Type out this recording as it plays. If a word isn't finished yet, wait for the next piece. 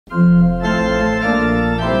Hello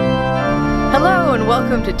and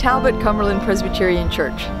welcome to Talbott Cumberland Presbyterian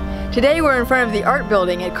Church. Today we're in front of the art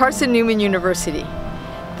building at Carson Newman University.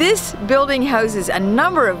 This building houses a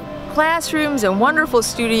number of classrooms and wonderful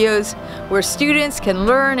studios where students can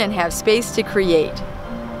learn and have space to create.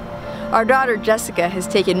 Our daughter Jessica has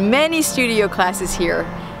taken many studio classes here,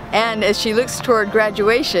 and as she looks toward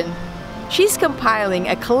graduation, she's compiling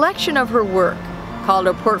a collection of her work called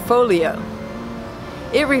a portfolio.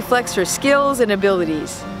 It reflects her skills and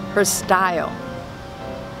abilities, her style.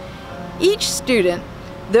 Each student,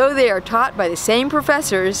 though they are taught by the same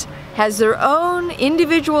professors, has their own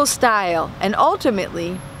individual style and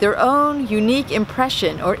ultimately their own unique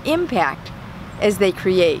impression or impact as they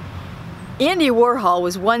create. Andy Warhol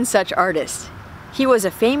was one such artist. He was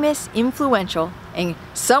a famous, influential, and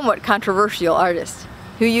somewhat controversial artist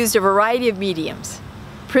who used a variety of mediums: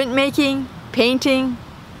 printmaking, painting,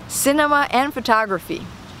 cinema, and photography.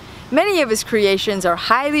 Many of his creations are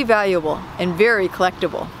highly valuable and very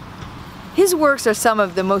collectible. His works are some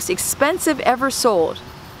of the most expensive ever sold.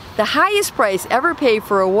 The highest price ever paid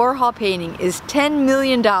for a Warhol painting is $10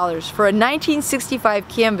 million for a 1965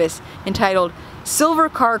 canvas entitled Silver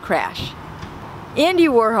Car Crash. Andy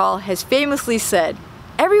Warhol has famously said,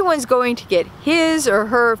 "Everyone's going to get his or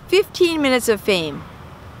her 15 minutes of fame.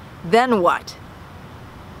 Then what?"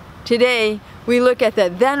 Today, we look at the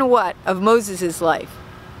then what of Moses' life.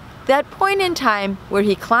 That point in time where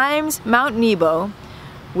he climbs Mount Nebo,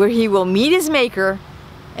 where he will meet his Maker,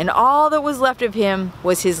 and all that was left of him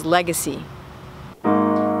was his legacy.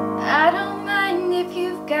 I don't mind if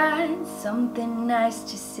you've got something nice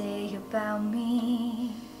to say about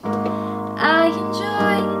me. I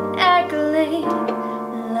enjoy accolade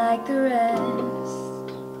like the rest.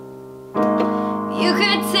 You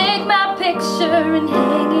could take my picture and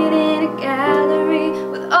hang it in a gallery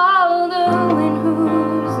with all the and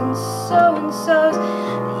who's and so-and-so's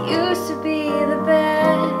that used to be the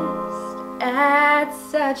best at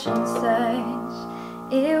such and such.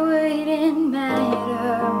 It wouldn't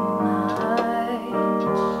matter much.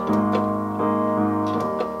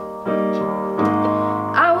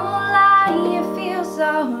 I won't lie, it feels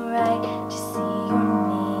alright to see your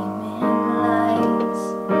name in lights.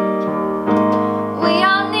 We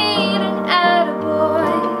all need an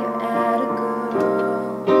attaboy or attagirl.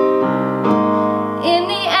 In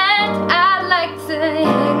the end, I'd like to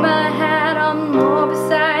hang my hat on more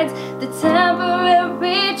besides the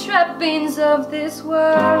temporary trappings of this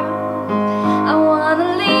world. I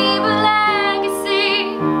wanna leave a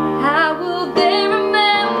legacy. How will they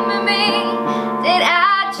remember me? Did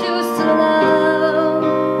I choose to love?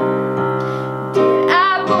 Did I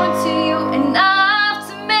point to you enough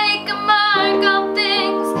to make a mark on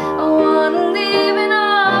things? I wanna leave an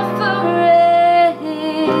offering.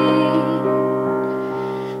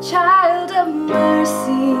 Child of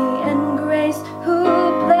mercy and grace, who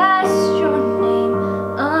bless your name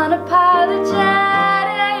unapologetically.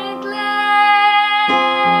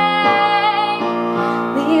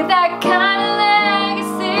 Leave that kind of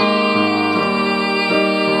legacy.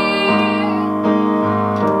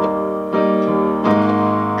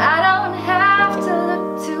 I don't have to look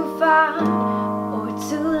too far or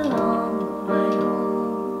too long on my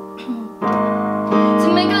own to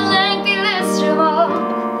make a lengthy list of all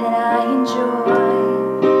that I enjoy.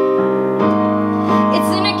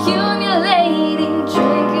 It's an accumulating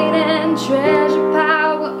trinket and treasure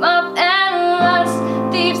pile, moth and rust,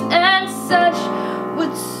 thieves and such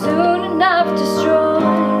would soon enough destroy.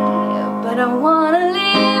 But I wanna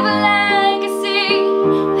leave a legacy.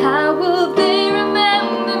 How will they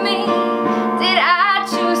remember me? Did I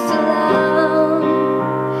choose to love?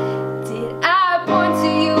 Did I point to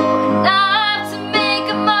you enough to make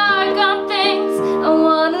a mark on things? I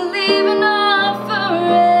wanna leave an offering.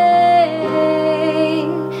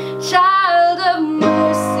 Child of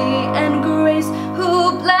mercy and grace, who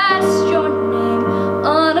bless your name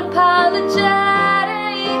unapologetically.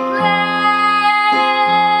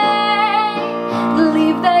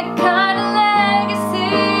 Leave that kind of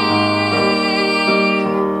legacy.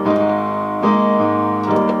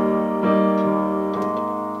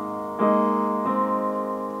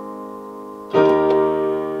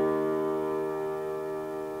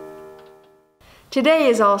 Today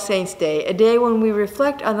is All Saints' Day, a day when we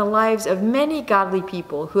reflect on the lives of many godly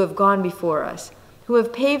people who have gone before us, who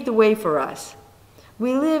have paved the way for us.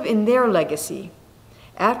 We live in their legacy.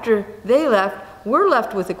 After they left, we're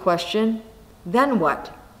left with the question, then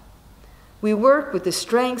what? We work with the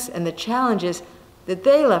strengths and the challenges that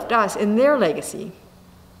they left us in their legacy.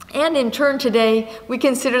 And in turn today, we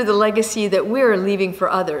consider the legacy that we're leaving for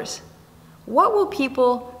others. What will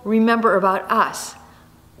people remember about us?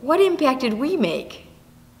 what impact did we make?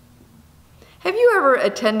 Have you ever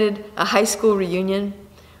attended a high school reunion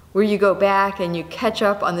where you go back and you catch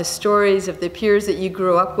up on the stories of the peers that you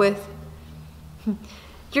grew up with?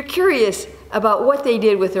 You're curious about what they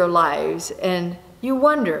did with their lives, and you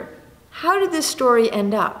wonder, how did this story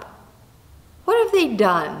end up? What have they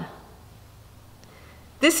done?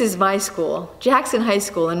 This is my school, Jackson High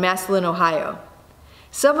School in Massillon, Ohio.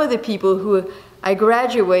 Some of the people who I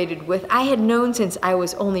graduated with, I had known since I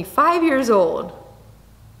was only 5 years old.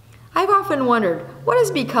 I've often wondered what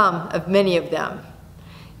has become of many of them.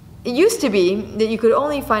 It used to be that you could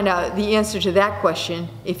only find out the answer to that question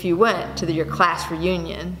if you went to your class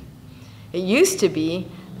reunion. It used to be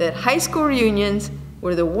that high school reunions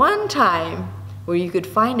were the one time where you could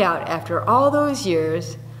find out after all those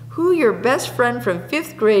years who your best friend from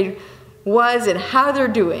 5th grade was and how they're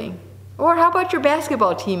doing. Or how about your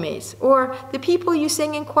basketball teammates, or the people you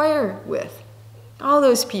sang in choir with? All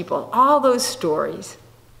those people, all those stories.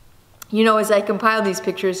 You know, as I compiled these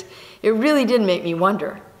pictures, it really did make me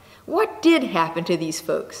wonder, what did happen to these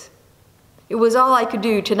folks? It was all I could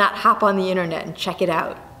do to not hop on the internet and check it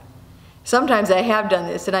out. Sometimes I have done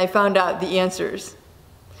this and I found out the answers.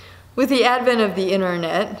 With the advent of the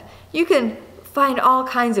internet, you can find all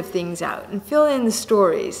kinds of things out and fill in the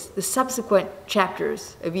stories, the subsequent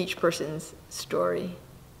chapters of each person's story.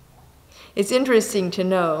 It's interesting to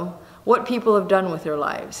know what people have done with their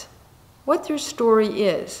lives, what their story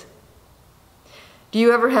is. Do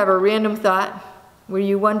you ever have a random thought where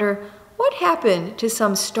you wonder what happened to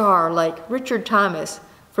some star like Richard Thomas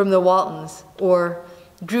from the Waltons or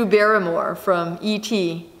Drew Barrymore from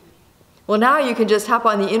E.T.? Well, now you can just hop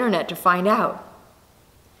on the internet to find out.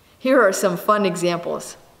 Here are some fun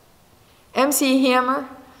examples. MC Hammer,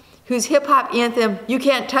 whose hip-hop anthem, "You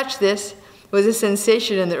Can't Touch This," was a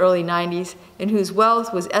sensation in the early 90s and whose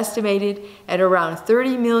wealth was estimated at around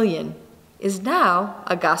 $30 million, is now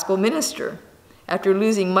a gospel minister after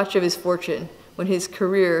losing much of his fortune when his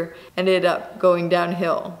career ended up going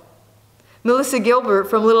downhill. Melissa Gilbert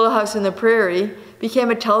from Little House on the Prairie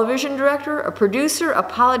became a television director, a producer, a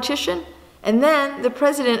politician, and then the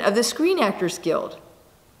president of the Screen Actors Guild.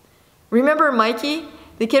 Remember Mikey,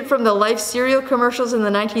 the kid from the Life cereal commercials in the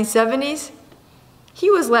 1970s? He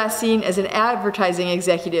was last seen as an advertising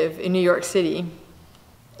executive in New York City.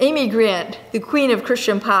 Amy Grant, the queen of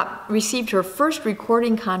Christian pop, received her first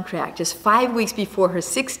recording contract just 5 weeks before her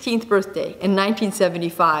 16th birthday in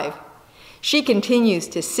 1975. She continues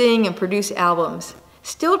to sing and produce albums,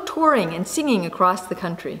 still touring and singing across the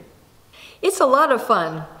country. It's a lot of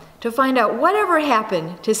fun to find out whatever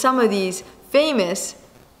happened to some of these famous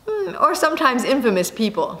or sometimes infamous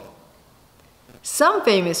people. Some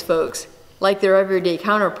famous folks, like their everyday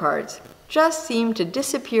counterparts, just seem to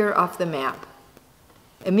disappear off the map.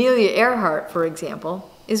 Amelia Earhart, for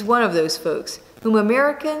example, is one of those folks whom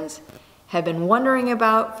Americans have been wondering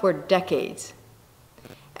about for decades,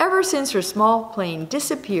 ever since her small plane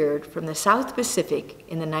disappeared from the South Pacific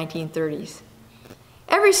in the 1930s.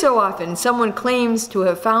 Every so often, someone claims to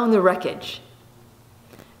have found the wreckage.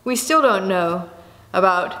 We still don't know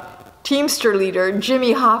about Teamster leader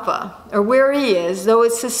Jimmy Hoffa, or where he is, though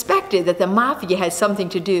it's suspected that the mafia had something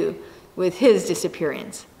to do with his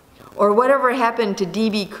disappearance. Or whatever happened to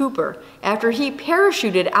D.B. Cooper after he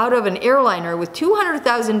parachuted out of an airliner with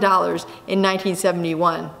 $200,000 in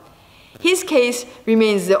 1971. His case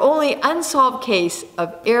remains the only unsolved case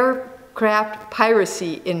of aircraft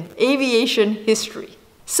piracy in aviation history.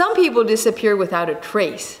 Some people disappear without a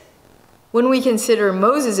trace. When we consider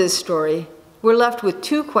Moses' story, we're left with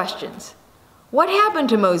two questions. What happened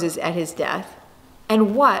to Moses at his death,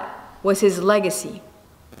 and what was his legacy?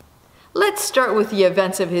 Let's start with the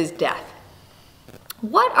events of his death.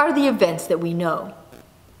 What are the events that we know?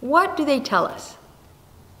 What do they tell us?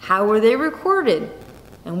 How were they recorded?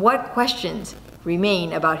 And what questions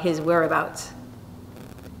remain about his whereabouts?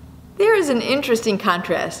 There is an interesting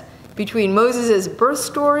contrast between Moses' birth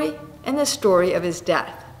story and the story of his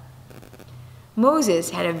death. Moses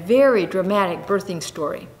had a very dramatic birthing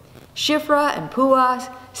story. Shiphrah and Puah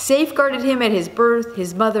safeguarded him at his birth.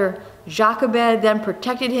 His mother, Jochebed, then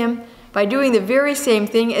protected him by doing the very same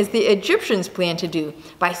thing as the Egyptians planned to do,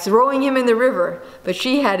 by throwing him in the river, but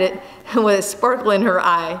she had it with a sparkle in her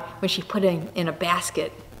eye when she put him in a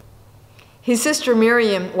basket. His sister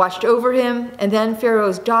Miriam watched over him, and then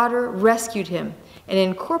Pharaoh's daughter rescued him and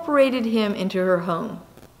incorporated him into her home.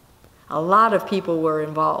 A lot of people were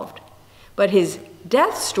involved, but his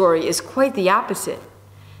death story is quite the opposite.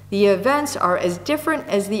 The events are as different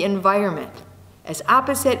as the environment, as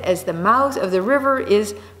opposite as the mouth of the river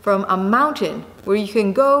is from a mountain where you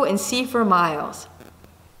can go and see for miles.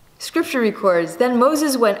 Scripture records, "Then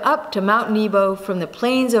Moses went up to Mount Nebo from the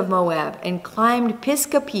plains of Moab and climbed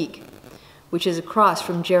Pisgah Peak, which is across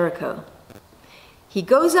from Jericho." He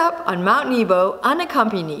goes up on Mount Nebo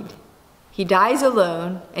unaccompanied. He dies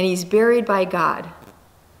alone, and he's buried by God.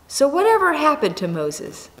 So whatever happened to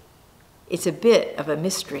Moses? It's a bit of a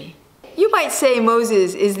mystery. You might say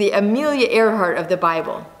Moses is the Amelia Earhart of the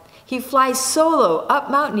Bible. He flies solo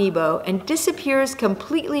up Mount Nebo and disappears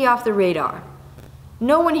completely off the radar.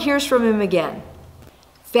 No one hears from him again.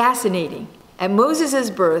 Fascinating. At Moses'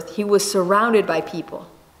 birth, he was surrounded by people.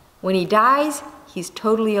 When he dies, he's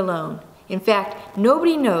totally alone. In fact,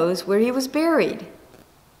 nobody knows where he was buried.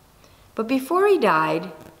 But before he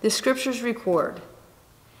died, the scriptures record,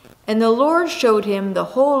 "And the Lord showed him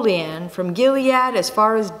the whole land from Gilead as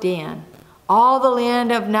far as Dan, all the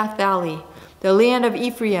land of Naphtali, the land of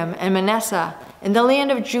Ephraim and Manasseh, and the land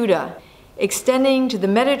of Judah, extending to the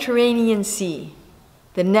Mediterranean Sea,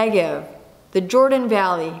 the Negev, the Jordan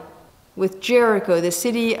Valley, with Jericho, the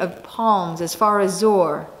city of palms, as far as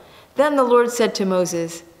Zor. Then the Lord said to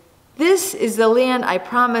Moses, 'This is the land I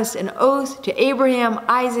promised an oath to Abraham,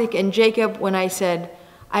 Isaac, and Jacob when I said,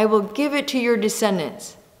 I will give it to your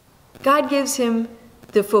descendants.'" God gives him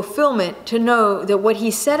the fulfillment to know that what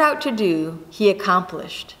he set out to do, he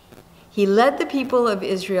accomplished. He led the people of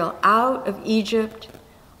Israel out of Egypt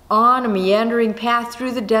on a meandering path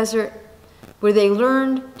through the desert where they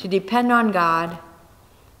learned to depend on God,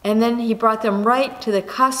 and then he brought them right to the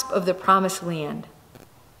cusp of the promised land.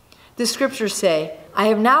 The scriptures say, "I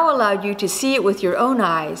have now allowed you to see it with your own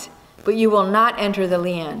eyes, but you will not enter the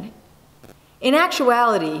land." In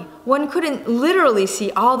actuality, one couldn't literally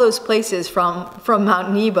see all those places from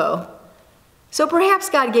Mount Nebo. So perhaps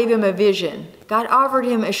God gave him a vision. God offered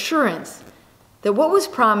him assurance that what was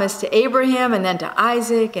promised to Abraham and then to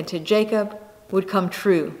Isaac and to Jacob would come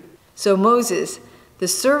true. So Moses, the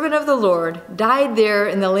servant of the Lord, died there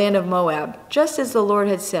in the land of Moab, just as the Lord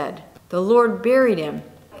had said. The Lord buried him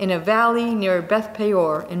in a valley near Beth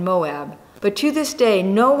Peor in Moab. But to this day,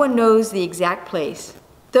 no one knows the exact place.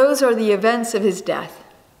 Those are the events of his death.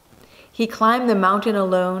 He climbed the mountain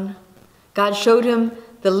alone. God showed him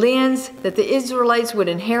the lands that the Israelites would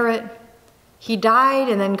inherit. He died,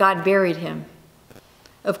 and then God buried him.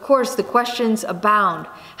 Of course, the questions abound.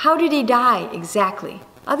 How did he die exactly,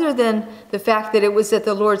 other than the fact that it was at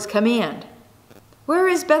the Lord's command? Where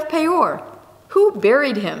is Beth Peor? Who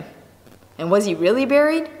buried him? And was he really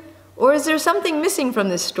buried? Or is there something missing from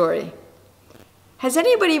this story? Has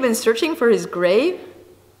anybody been searching for his grave?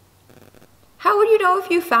 How would you know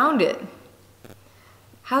if you found it?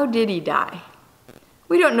 How did he die?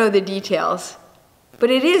 We don't know the details,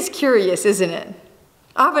 but it is curious, isn't it?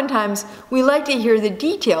 Oftentimes, we like to hear the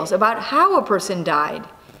details about how a person died.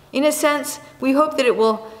 In a sense, we hope that it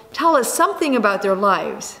will tell us something about their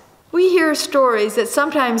lives. We hear stories that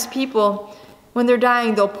sometimes people, when they're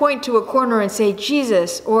dying, they'll point to a corner and say,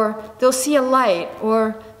 Jesus, or they'll see a light,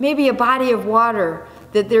 or maybe a body of water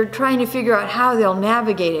that they're trying to figure out how they'll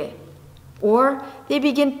navigate it. Or they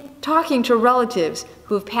begin talking to relatives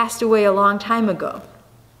who have passed away a long time ago.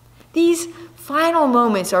 These final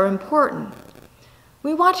moments are important.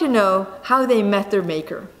 We want to know how they met their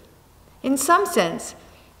Maker. In some sense,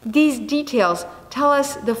 these details tell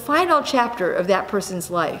us the final chapter of that person's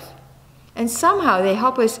life. And somehow they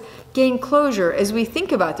help us gain closure as we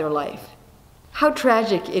think about their life. How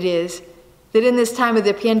tragic it is that in this time of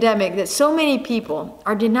the pandemic that so many people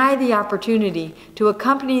are denied the opportunity to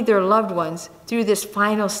accompany their loved ones through this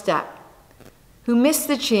final step, who miss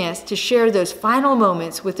the chance to share those final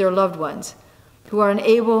moments with their loved ones, who are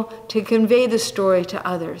unable to convey the story to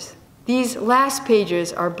others. These last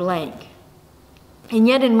pages are blank. And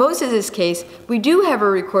yet in Moses' case, we do have a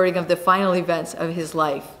recording of the final events of his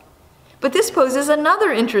life. But this poses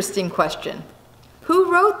another interesting question.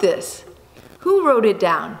 Who wrote this? Who wrote it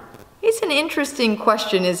down? It's an interesting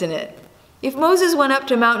question, isn't it? If Moses went up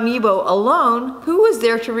to Mount Nebo alone, who was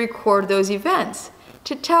there to record those events,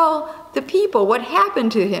 to tell the people what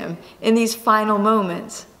happened to him in these final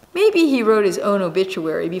moments? Maybe he wrote his own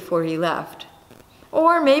obituary before he left.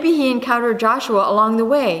 Or maybe he encountered Joshua along the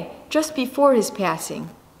way, just before his passing,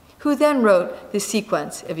 who then wrote the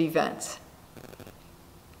sequence of events.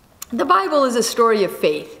 The Bible is a story of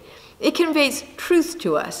faith. It conveys truth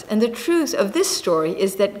to us, and the truth of this story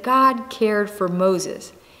is that God cared for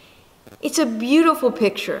Moses. It's a beautiful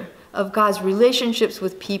picture of God's relationships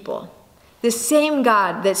with people. The same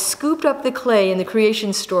God that scooped up the clay in the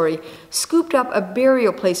creation story scooped up a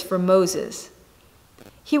burial place for Moses.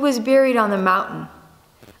 He was buried on the mountain.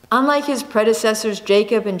 Unlike his predecessors,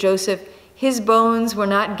 Jacob and Joseph, his bones were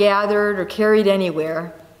not gathered or carried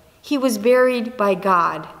anywhere. He was buried by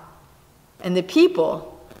God, and the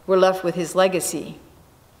people were left with his legacy.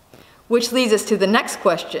 Which leads us to the next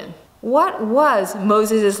question. What was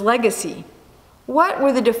Moses' legacy? What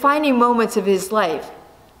were the defining moments of his life?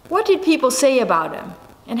 What did people say about him?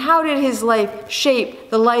 And how did his life shape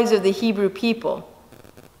the lives of the Hebrew people?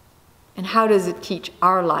 And how does it teach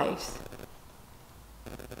our lives?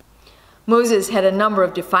 Moses had a number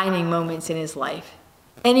of defining moments in his life.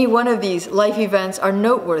 Any one of these life events are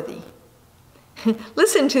noteworthy.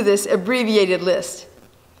 Listen to this abbreviated list.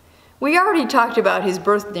 We already talked about his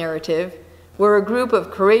birth narrative, where a group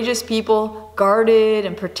of courageous people guarded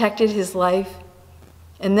and protected his life.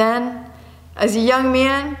 And then, as a young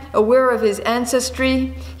man, aware of his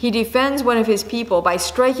ancestry, he defends one of his people by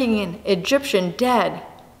striking an Egyptian dead.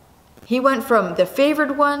 He went from the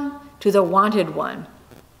favored one to the wanted one.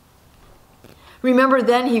 Remember,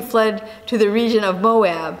 then he fled to the region of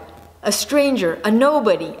Moab, a stranger, a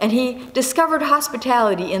nobody, and he discovered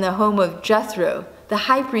hospitality in the home of Jethro, the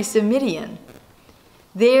high priest of Midian.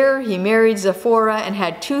 There he married Zipporah and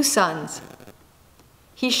had 2 sons.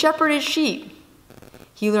 He shepherded sheep.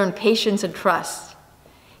 He learned patience and trust.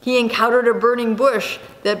 He encountered a burning bush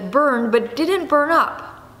that burned but didn't burn up.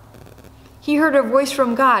 He heard a voice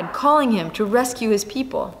from God calling him to rescue his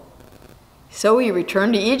people. So he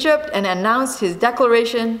returned to Egypt and announced his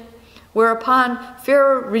declaration, whereupon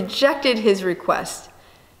Pharaoh rejected his request,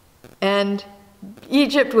 and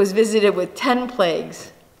Egypt was visited with 10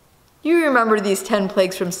 plagues. You remember these 10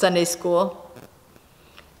 plagues from Sunday school.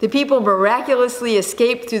 The people miraculously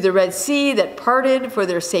escaped through the Red Sea that parted for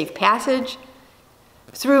their safe passage.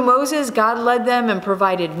 Through Moses, God led them and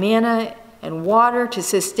provided manna and water to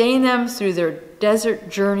sustain them through their desert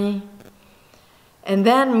journey. And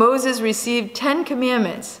then Moses received 10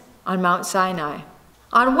 commandments on Mount Sinai.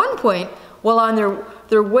 On one point, while on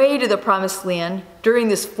their way to the Promised Land, during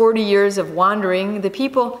this 40 years of wandering, the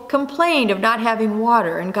people complained of not having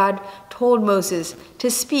water, and God told Moses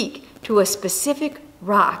to speak to a specific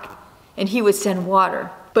rock, and he would send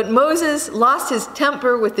water. But Moses lost his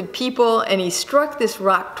temper with the people, and he struck this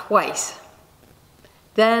rock twice.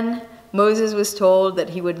 Then Moses was told that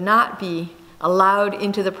he would not be allowed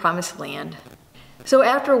into the Promised Land. So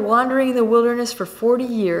after wandering in the wilderness for 40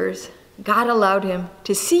 years, God allowed him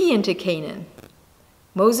to see into Canaan.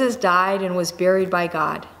 Moses died and was buried by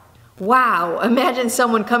God. Wow, imagine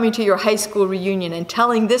someone coming to your high school reunion and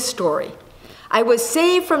telling this story. I was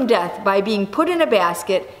saved from death by being put in a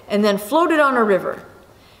basket and then floated on a river.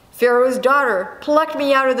 Pharaoh's daughter plucked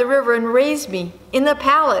me out of the river and raised me in the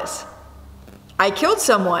palace. I killed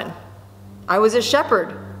someone. I was a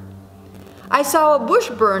shepherd. I saw a bush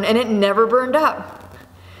burn and it never burned up.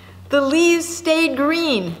 The leaves stayed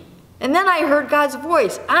green. And then I heard God's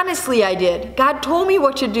voice. Honestly, I did. God told me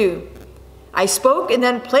what to do. I spoke and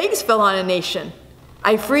then plagues fell on a nation.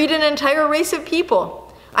 I freed an entire race of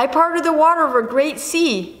people. I parted the water of a great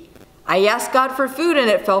sea. I asked God for food and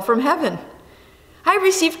it fell from heaven. I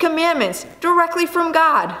received commandments directly from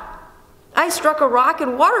God. I struck a rock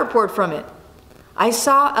and water poured from it. I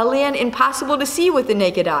saw a land impossible to see with the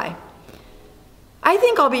naked eye. I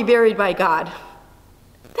think I'll be buried by God.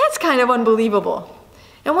 That's kind of unbelievable.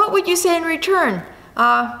 And what would you say in return?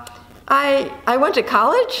 I went to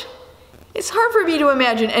college? It's hard for me to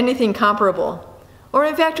imagine anything comparable, or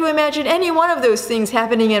in fact to imagine any one of those things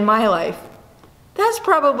happening in my life. That's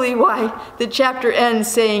probably why the chapter ends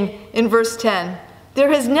saying in verse 10,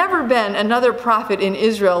 "There has never been another prophet in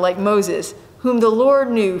Israel like Moses, whom the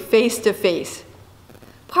Lord knew face to face."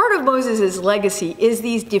 Part of Moses' legacy is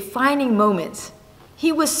these defining moments.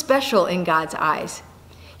 He was special in God's eyes.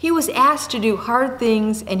 He was asked to do hard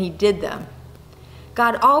things, and he did them.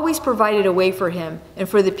 God always provided a way for him and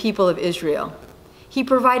for the people of Israel. He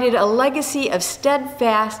provided a legacy of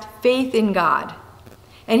steadfast faith in God,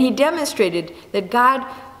 and he demonstrated that God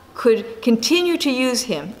could continue to use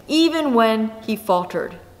him even when he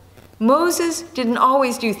faltered. Moses didn't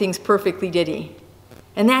always do things perfectly, did he?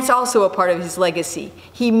 And that's also a part of his legacy.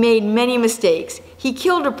 He made many mistakes. He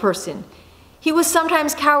killed a person. He was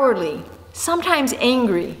sometimes cowardly, sometimes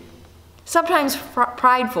angry, sometimes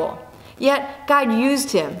prideful. Yet God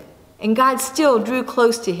used him, and God still drew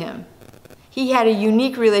close to him. He had a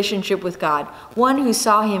unique relationship with God, one who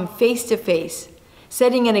saw him face to face,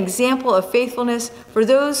 setting an example of faithfulness for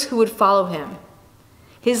those who would follow him.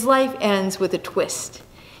 His life ends with a twist.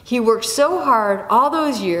 He worked so hard all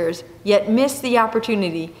those years, yet missed the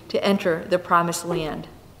opportunity to enter the Promised Land.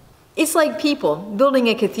 It's like people building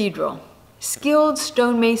a cathedral. Skilled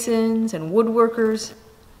stonemasons and woodworkers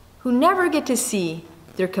who never get to see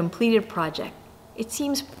their completed project. It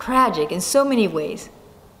seems tragic in so many ways.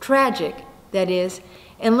 Tragic, that is,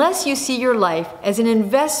 unless you see your life as an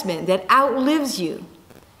investment that outlives you.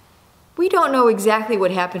 We don't know exactly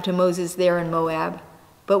what happened to Moses there in Moab,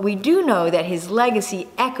 but we do know that his legacy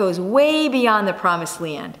echoes way beyond the Promised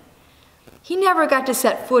Land. He never got to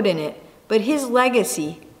set foot in it, but his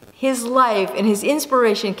legacy, his life, and his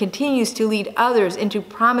inspiration continues to lead others into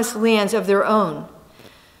promised lands of their own.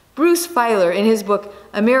 Bruce Feiler, in his book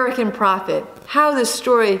American Prophet, How the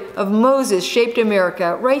Story of Moses Shaped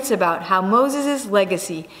America, writes about how Moses'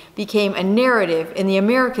 legacy became a narrative in the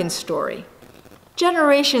American story.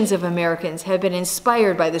 Generations of Americans have been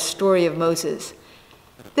inspired by the story of Moses.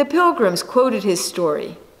 The Pilgrims quoted his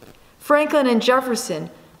story. Franklin and Jefferson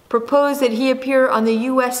proposed that he appear on the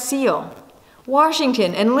U.S. seal.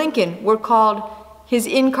 Washington and Lincoln were called his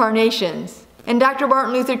incarnations, and Dr.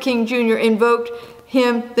 Martin Luther King Jr. invoked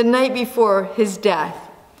him the night before his death.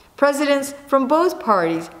 Presidents from both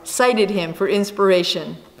parties cited him for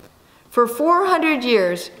inspiration. For 400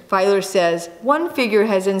 years, Feiler says, one figure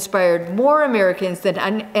has inspired more Americans than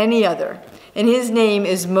any other, and his name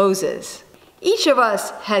is Moses. Each of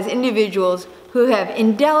us has individuals who have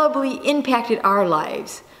indelibly impacted our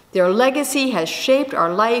lives. Their legacy has shaped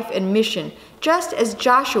our life and mission, just as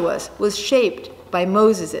Joshua's was shaped by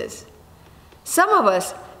Moses's. Some of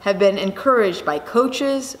us have been encouraged by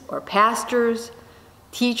coaches or pastors,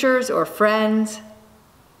 teachers or friends,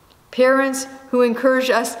 parents who encourage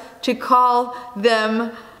us to call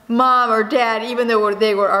them mom or dad even though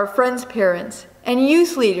they were our friends' parents, and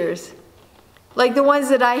youth leaders like the ones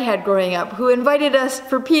that I had growing up who invited us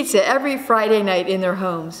for pizza every Friday night in their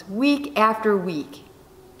homes, week after week.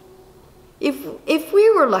 If we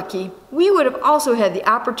were lucky, we would have also had the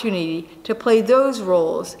opportunity to play those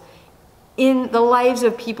roles in the lives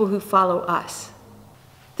of people who follow us.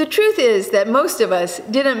 The truth is that most of us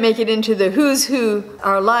didn't make it into the who's who.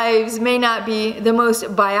 Our lives may not be the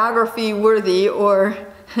most biography worthy, or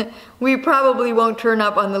we probably won't turn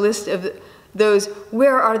up on the list of those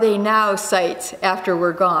where are they now sites after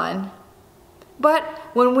we're gone. But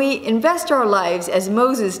when we invest our lives as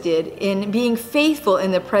Moses did in being faithful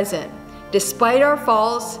in the present, despite our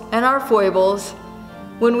faults and our foibles,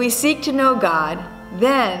 when we seek to know God,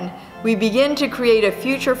 then we begin to create a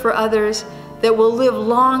future for others that will live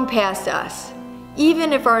long past us,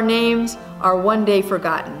 even if our names are one day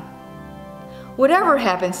forgotten. Whatever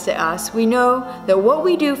happens to us, we know that what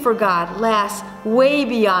we do for God lasts way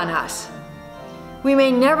beyond us. We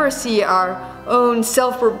may never see our own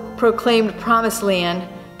self-proclaimed promised land,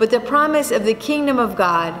 but the promise of the kingdom of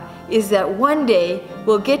God is that one day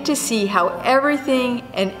we'll get to see how everything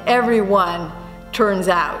and everyone turns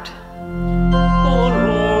out.